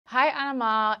Hi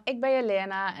allemaal, ik ben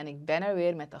Jelena en ik ben er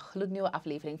weer met een gloednieuwe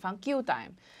aflevering van Q-Time.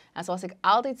 En zoals ik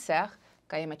altijd zeg,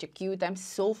 kan je met je Q-Time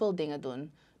zoveel dingen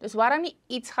doen. Dus waarom niet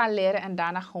iets gaan leren en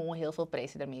daarna gewoon heel veel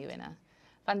prijzen ermee winnen?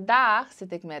 Vandaag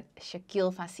zit ik met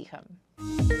Shaquille van Zichem.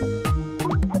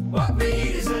 What we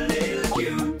need is a little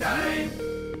Q-time.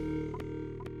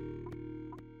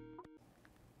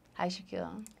 Hi Shaquille.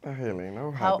 Dag Jelena,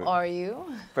 hoe gaat How het? are you?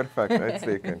 Perfect,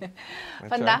 uitstekend. Met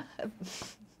Vandaag,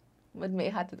 met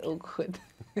mij gaat het ook goed.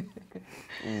 jou?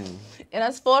 In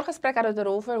ons voorgesprek hadden we het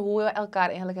erover hoe we elkaar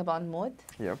eigenlijk hebben ontmoet.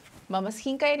 Yep. Maar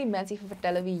misschien kan je die mensen even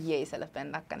vertellen wie jij zelf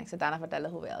bent. Dan kan ik ze daarna vertellen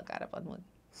hoe we elkaar hebben ontmoet.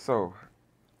 Zo,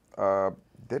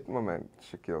 dit moment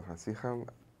Shaquille van Zichem,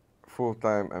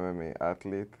 fulltime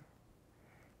MMA-atleet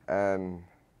en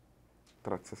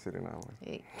trotse Surinamer.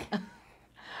 Hey.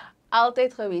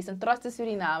 Altijd geweest, een trotse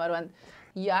Surinamer. Want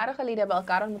jaren geleden hebben we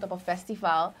elkaar ontmoet op een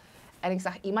festival. En ik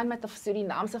zag iemand met een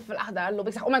Surinaamse vlag daar lopen.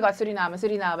 Ik zeg, oh my god, Suriname,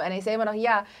 Suriname. En hij zei me nog,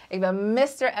 ja, ik ben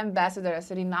Mr. Ambassador.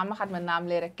 Suriname gaat mijn naam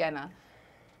leren kennen.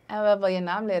 En we hebben je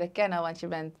naam leren kennen, want je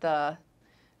bent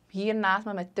hier naast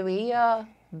me met 2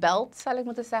 belts, zal ik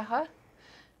moeten zeggen.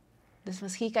 Dus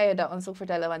misschien kan je dat ons ook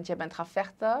vertellen, want je bent gaan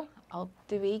vechten al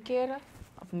 2 keer.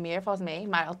 Of meer volgens mij.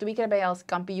 Maar al 2 keer ben je als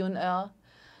kampioen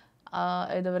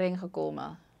uit de ring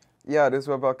gekomen. Ja, dus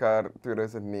we hebben elkaar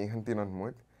 2019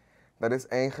 ontmoet. Dat is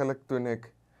eigenlijk toen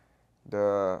ik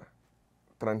de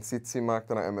transitie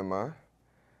maakte naar MMA.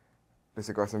 Dus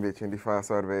ik was een beetje in die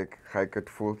fase waarbij ga ik het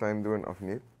fulltime doen of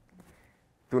niet.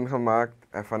 Toen gemaakt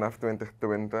en vanaf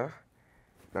 2020,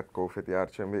 dat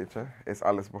COVID-jaartje een beetje, is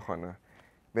alles begonnen.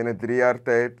 Binnen 3 jaar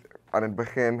tijd, aan het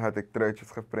begin had ik truitjes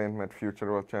geprint met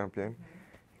Future World Champion.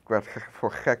 Ik werd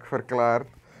voor gek verklaard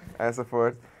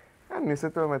enzovoort. En nu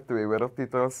zitten we met 2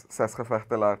 wereldtitels, 6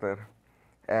 gevechten later.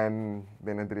 En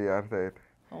binnen 3 jaar tijd.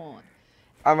 Oh.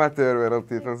 Amateur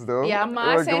wereldtitels doen. Ja,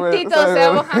 maar het zijn titels,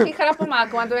 hè. We gaan geen grappen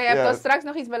maken, want we hebben Ja. straks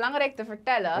nog iets belangrijks te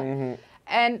vertellen. Mhm.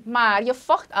 Maar je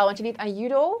vocht al, want je deed aan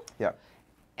judo. Ja.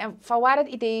 En van waar het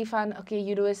idee van, oké,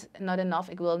 judo is not enough,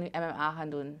 ik wil nu MMA gaan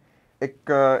doen? Ik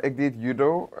deed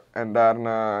judo en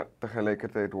daarna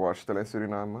tegelijkertijd worstelen in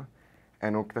Suriname.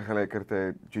 En ook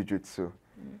tegelijkertijd jiu-jitsu.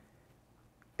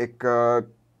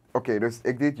 Dus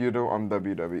ik deed judo om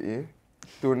WWE.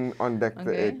 Toen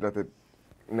ontdekte ik dat het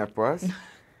nep was.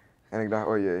 En ik dacht,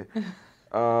 oh jee.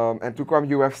 En toen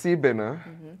kwam UFC binnen.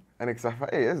 En ik zag van,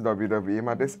 hé, het is WWE,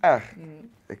 maar het is echt.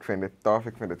 Ik vind het tof,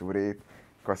 ik vind het wreed.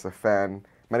 Ik was een fan.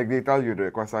 Maar ik deed al judo,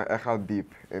 ik was echt al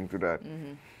deep into that.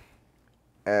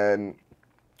 En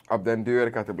op den duur,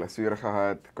 ik had een blessure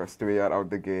gehad. Ik was 2 jaar out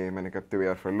the game en ik heb 2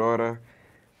 jaar verloren.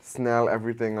 Snel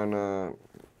everything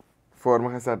voor me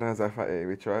gezet en gezegd van, hey,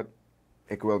 weet je wat?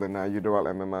 Ik wilde na judo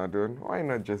al MMA doen. Why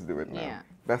not just do it now? Yeah.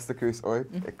 Beste keus ooit.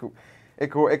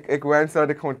 Ik wens dat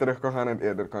ik gewoon terug kon gaan en het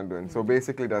eerder kan doen. So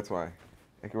basically that's why.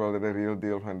 Ik wilde de real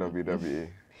deal van WWE.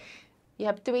 Je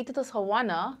hebt 2 titels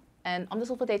gewonnen en om de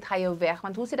zoveel tijd ga je weg.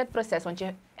 Want hoe zit het proces? Want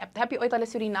heb je ooit al in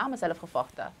Suriname zelf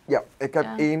gevochten? Ja, ik heb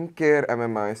Ja. 1 keer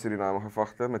MMA in Suriname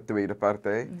gevochten met tweede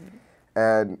partij.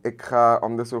 En ik ga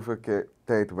om de zoveel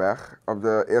tijd weg. Op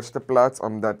de eerste plaats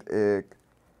omdat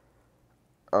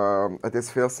het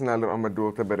is veel sneller om het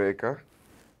doel te bereiken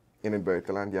in het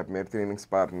buitenland. Je hebt meer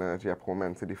trainingspartners, je hebt gewoon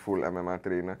mensen die full MMA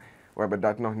trainen. We hebben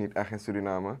dat nog niet echt in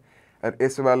Suriname. Er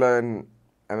is wel een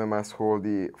MMA-school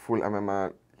die full MMA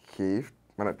geeft,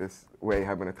 maar wij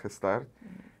hebben het gestart.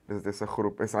 Dus het is een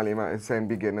groep, het zijn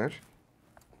beginners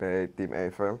bij Team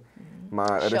Eiffel. Maar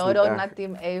er is niet Shout-out echt- naar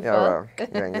Team Eiffel. Jawel,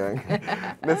 gang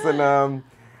gang.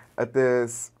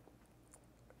 Dus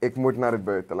ik moet naar het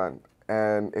buitenland.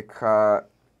 En ik ga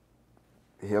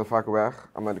heel vaak weg,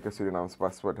 omdat ik een Surinaams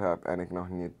paspoort heb en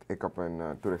ik op een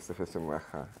toeristenvisum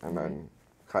wegga. En dan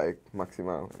ga ik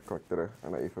maximaal kort terug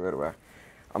en dan even weer weg.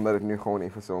 Omdat het nu gewoon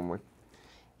even zo moet.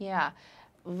 Ja,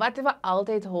 wat we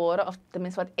altijd horen, of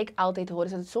tenminste wat ik altijd hoor,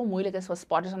 is dat het zo moeilijk is voor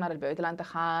sporters om naar het buitenland te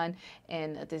gaan.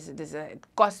 En het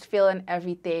kost veel en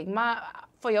everything. Maar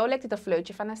voor jou lijkt het een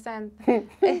fluitje van een cent.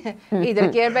 Iedere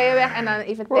keer ben je weg en dan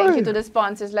even thank you to the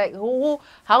sponsors. Like,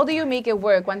 how do you make it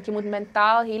work? Want je moet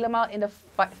mentaal helemaal in de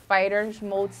fighters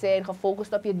mode zijn,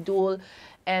 gefocust op je doel.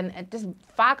 En het is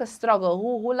vaak een struggle.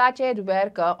 Hoe laat je het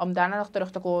werken om daarna nog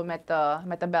terug te komen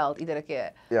met de belt iedere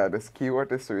keer? Ja, dus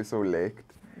keyword is sowieso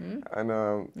lijkt. En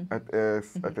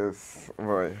het is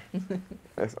mooi.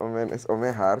 Het is om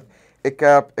mijn hart. Ik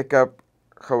heb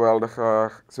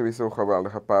sowieso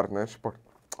geweldige partners,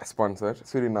 sponsors,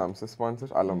 Surinaamse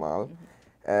sponsors, allemaal.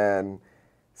 En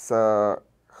ze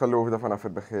geloofden vanaf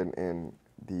het begin in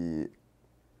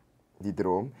die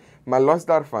droom. Maar los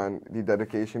daarvan, die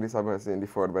dedication die ze hebben gezien, die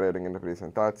voorbereiding in de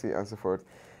presentatie enzovoort.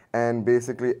 En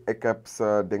basically, ik heb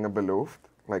ze dingen beloofd,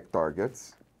 like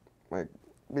targets. Like,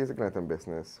 basically net een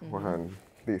business. We gaan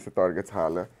deze targets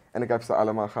halen. En ik heb ze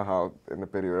allemaal gehaald in de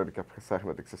periode dat ik heb gezegd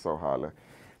dat ik ze zou halen.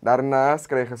 Daarnaast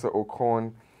kregen ze ook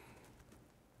gewoon,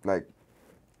 like,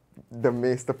 de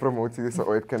meeste promotie die ze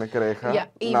ooit kunnen krijgen. Ja,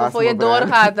 even naast voor je mijn brand.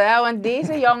 doorgaat, hè. Want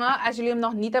deze jongen, als jullie hem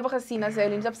nog niet hebben gezien, dan zijn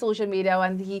jullie niet op social media.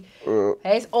 Want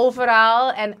hij is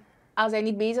overal. En als hij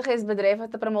niet bezig is bedrijven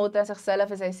te promoten en zichzelf,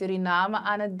 is hij Suriname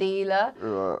aan het delen.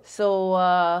 Ja. So,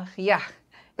 ja.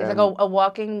 It's like a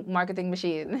walking marketing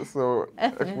machine. So,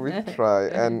 we try.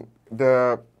 En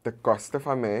de kosten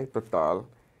van mij, totaal,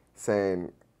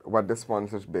 zijn wat de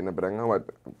sponsors binnenbrengen, wat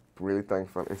ik really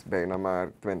thankful is bijna maar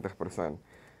 20%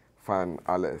 van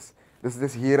alles. Dus het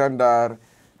is hier en daar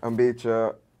een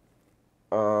beetje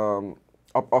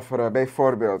opofferen.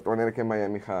 Bijvoorbeeld, wanneer ik in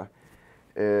Miami ga,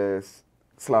 is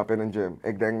slapen in een gym.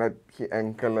 Ik denk dat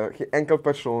geen enkel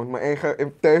persoon, maar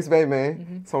thuis bij mij,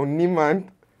 zou niemand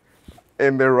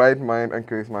in the right mind een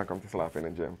keuze maken om te slapen in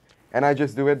een gym. En I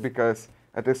just do it because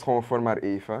het is gewoon voor maar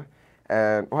even.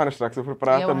 En we gaan er straks over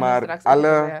praten, Ja, we gaan er maar straks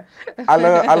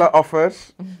over, alle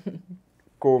offers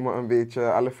komen een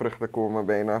beetje, alle vruchten komen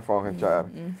bijna volgend jaar.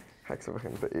 Ga ik zo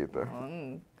beginnen te eten.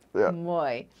 Ja.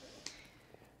 Mooi.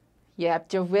 Je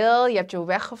hebt je wil, je hebt je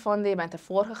weg gevonden, je bent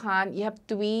ervoor gegaan. Je hebt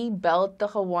 2 belten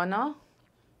gewonnen.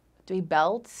 2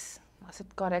 belts, als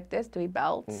het correct is, 2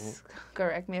 belts.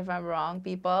 Correct me if I'm wrong,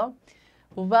 people.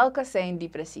 Welke zijn die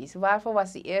precies? Waarvoor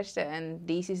was die eerste en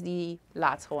deze is die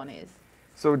laatst gewonnen is?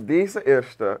 So deze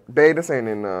eerste, beide zijn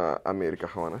in Amerika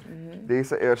gewonnen.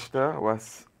 Deze eerste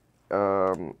was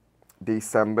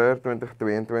december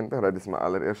 2022, dat is mijn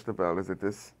allereerste bel. Dus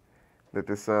dit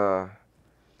is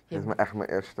echt mijn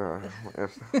eerste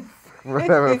met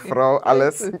mijn vrouw,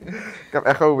 alles. Ik heb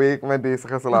echt een week met deze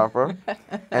geslapen.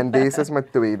 En deze is mijn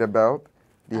tweede belt.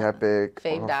 Die heb ik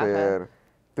 5 ongeveer dagen.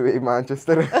 2 maandjes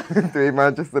terug, 2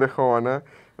 maandjes terug gewonnen.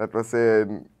 Dat was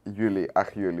in juli,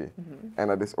 8 juli. En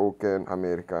dat is ook in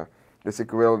Amerika. Dus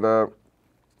ik wilde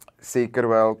zeker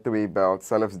wel 2 belts,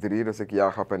 zelfs 3. Dus ik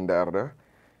jaag op een derde.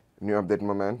 Nu op dit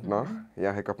moment nog.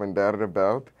 Jaag ik op een derde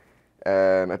belt.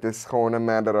 En het is gewoon een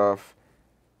matter of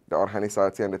de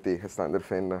organisatie en de tegenstander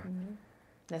vinden.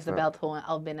 Dus de belt gewoon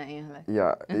al binnen eigenlijk.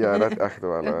 Ja, dat echt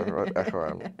wel. Dat echt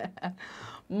wel.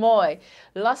 Mooi.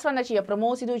 Los van dat je je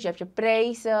promotie doet, je hebt je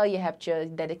prijzen, je hebt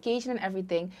je dedication en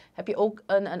everything. Heb je ook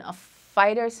een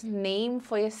fighter's name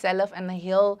voor jezelf en een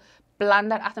heel plan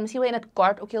daarachter. Misschien wil je in het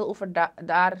kort ook heel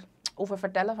daarover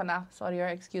vertellen vandaag. Sorry hoor,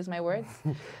 excuse my words.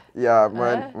 Ja,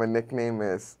 mijn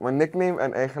nickname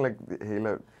en eigenlijk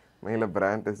mijn hele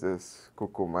brand is dus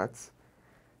Kokomats.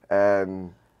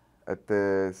 En het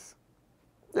is,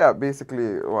 ja,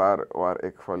 basically waar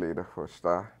ik volledig voor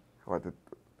sta. Wat het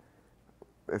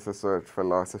is een soort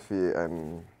filosofie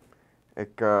en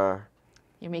ik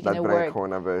dat breng ik gewoon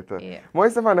naar buiten. Yeah. Het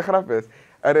mooiste van de grap is,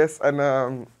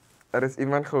 er is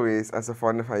iemand geweest en ze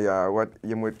vonden van ja, wat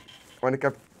je moet, want ik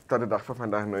heb tot de dag van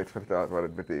vandaag nooit verteld wat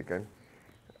het betekent.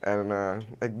 En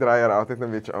ik draai er altijd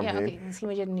een beetje omheen. Ja, oké. Misschien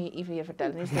moet je het nu even hier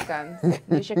vertellen. Nu is de kans.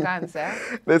 Nu is je kans,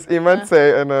 hè. Dus iemand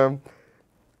zei,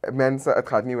 mensen, het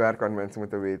gaat niet werken, want mensen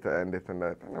moeten weten en dit en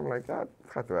dat. En I'm like, ja,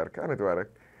 het gaat werken en het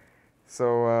werkt.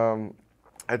 So,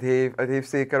 het heeft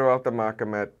zeker wel te maken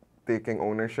met taking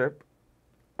ownership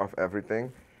of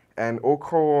everything. En ook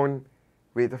gewoon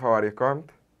weten van waar je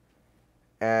komt.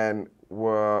 En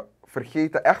we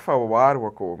vergeten echt van waar we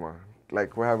komen.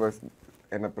 Like, we hebben,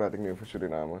 en dan praat ik nu over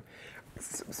Suriname.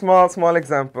 Small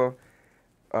example.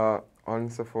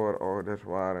 Onze voorouders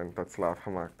waren tot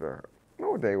slaafgemaakte.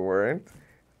 No, they weren't.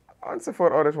 Onze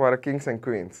voorouders waren kings and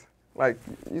queens. Like,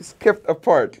 you skipped a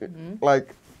part. Like,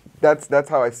 that's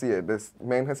how I see it. Dus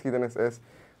mijn geschiedenis is,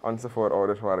 onze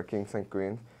voorouders waren kings and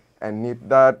queens. En niet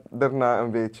dat daarna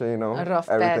een beetje, you know,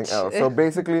 everything else. So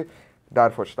basically,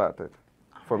 daarvoor staat het.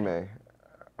 Voor mij.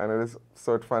 En het is een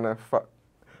soort van een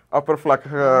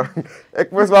oppervlakkige...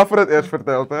 Ik moest wel voor het eerst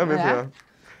verteld, hè. Dus ja.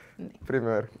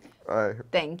 Primeur.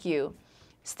 Thank you.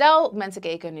 Stel, mensen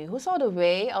kijken nu. Hoe zouden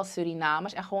wij als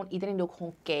Surinamers en gewoon iedereen die ook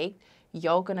gewoon kijkt,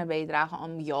 jou kunnen bijdragen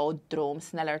om jouw droom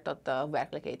sneller tot de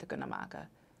werkelijkheid te kunnen maken?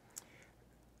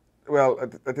 Wel,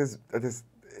 het is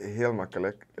heel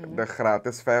makkelijk. De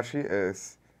gratis versie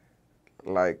is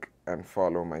like en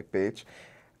follow my page.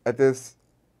 Het is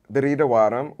de reden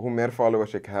waarom, hoe meer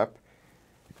followers ik heb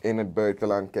in het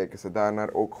buitenland, kijken ze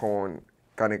daarnaar. Ook gewoon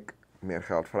kan ik meer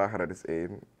geld vragen, dat is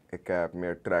 1. Ik heb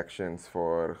meer tractions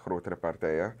voor grotere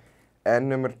partijen. En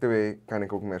nummer 2, kan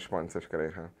ik ook meer sponsors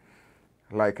krijgen.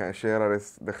 Like en share, dat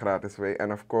is de gratis way.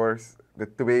 En of course,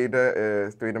 de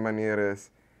tweede manier is,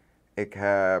 ik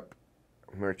heb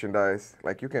merchandise.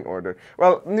 Like you can order.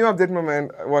 Well, nu op dit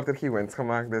moment wordt er geen winst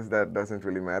gemaakt, dus that doesn't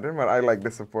really matter. Maar I like the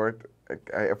support.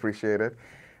 I appreciate it.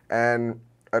 En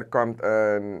er komt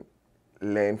een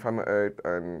lijn van me uit,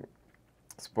 een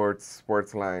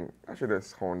sportslijn. Als je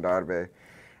dus gewoon daarbij.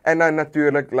 En dan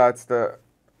natuurlijk laatste,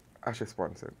 als je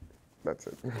sponsort. That's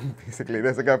it. Basically.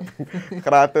 Dus ik heb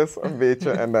gratis een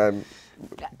beetje en dan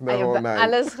Je hebt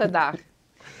alles gedaan.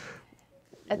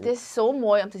 Het is zo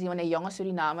mooi om te zien wanneer jonge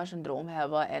Surinamers een droom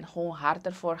hebben en gewoon hard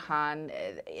ervoor gaan.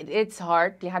 It's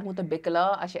hard. Je gaat moeten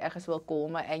bikkelen als je ergens wil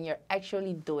komen en you're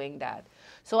actually doing that.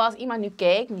 Zoals iemand nu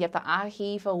kijkt, je hebt al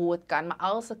aangegeven hoe het kan, maar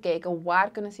als ze kijken,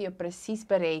 waar kunnen ze je precies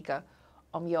bereiken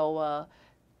om jou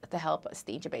te helpen een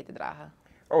steentje bij te dragen?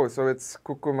 Oh, so it's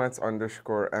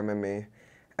kukumats_MMA.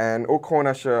 En ook gewoon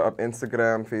als je op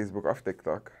Instagram, Facebook of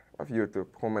TikTok of YouTube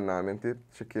gewoon mijn naam intypt,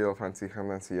 Shaquille van Zichem,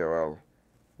 dan zie je wel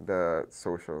de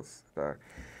socials daar.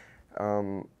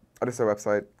 Er is een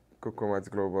website,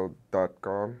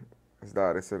 kukumatsglobal.com. Dus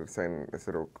daar is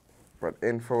er ook wat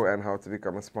info en how to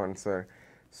become a sponsor.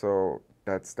 So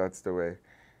that's the way.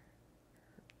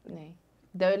 Nee,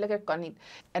 duidelijker kan niet.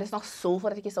 Er is nog zoveel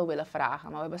dat ik je zou willen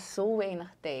vragen, maar we hebben zo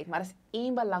weinig tijd. Maar er is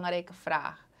één belangrijke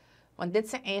vraag. Want dit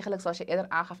zijn eigenlijk, zoals je eerder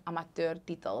aangaf,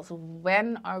 amateurtitels.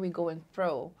 When are we going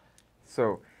pro?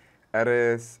 So,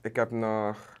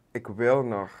 ik wil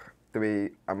nog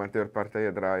 2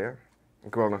 amateurpartijen draaien.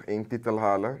 Ik wil nog 1 titel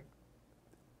halen.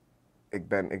 Ik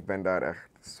ben daar echt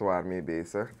zwaar mee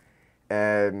bezig.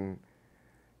 En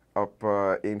op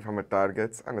een van mijn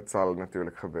targets, en het zal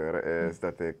natuurlijk gebeuren, is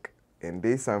dat ik in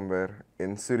december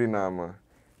in Suriname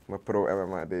mijn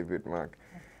pro-MMA debuut maak.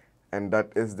 En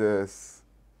dat is dus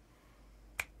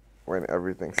when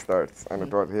everything starts. En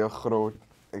het wordt heel groot.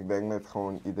 Ik denk dat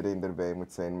gewoon iedereen erbij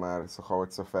moet zijn, maar zo gauw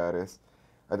het zover is.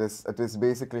 Het is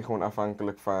basically gewoon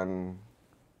afhankelijk van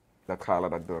dat gala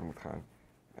dat door moet gaan.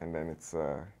 En dan it's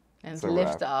En het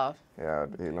lift af. Ja,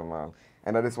 helemaal.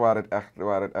 En dat is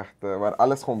waar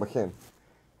alles gewoon begint.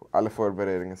 Alle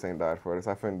voorbereidingen zijn daarvoor. Dus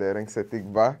even in Dering zit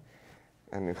ik bij.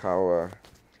 En nu gaan we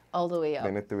All the way up.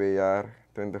 binnen 2 jaar,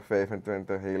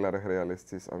 2025, heel erg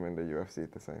realistisch om in de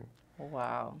UFC te zijn.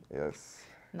 Wauw. Yes.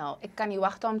 Nou, ik kan niet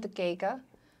wachten om te kijken.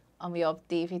 Om je op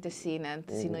tv te zien en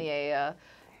te zien hoe jij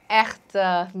echt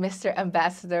Mr.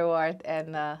 Ambassador wordt.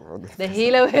 En de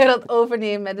hele wereld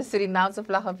overneemt met de Surinaamse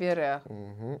vlag op je rug.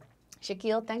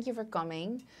 Shaquille, thank you for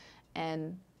coming.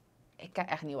 En ik kan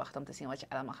echt niet wachten om te zien wat je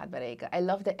allemaal gaat bereiken. I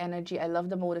love the energy, I love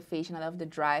the motivation, I love the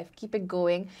drive. Keep it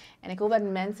going. En ik hoop dat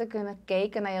mensen kunnen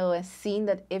kijken naar jou en zien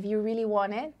dat if you really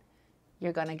want it,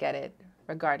 you're gonna get it.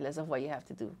 Regardless of what you have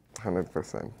to do.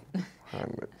 100%.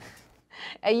 100.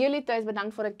 En jullie thuis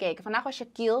bedankt voor het kijken. Vandaag was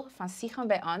Shaquille van Zichem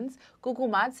bij ons.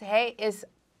 Kukumats, hij is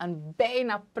een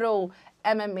bijna pro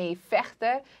MMA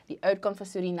vechter die uitkomt van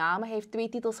Suriname. Hij heeft 2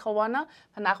 titels gewonnen.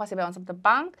 Vandaag was hij bij ons op de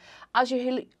bank. Als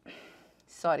jullie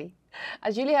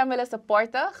hem willen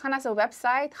supporten, ga naar zijn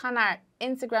website. Ga naar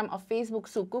Instagram of Facebook,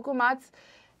 zoek Kukumats.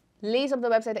 Lees op de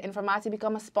website de informatie,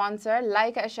 become a sponsor.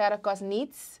 Like en share cost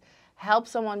niets. Help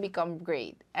someone become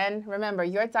great. And remember,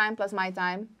 your time plus my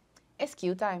time is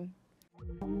Q time.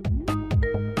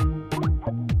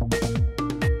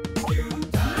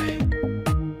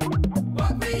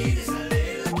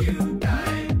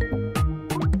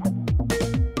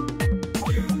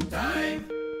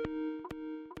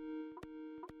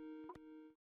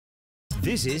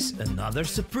 This is another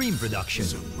Supreme production.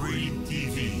 Supreme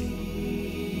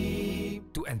TV.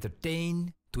 To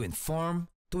entertain, to inform,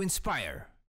 to inspire.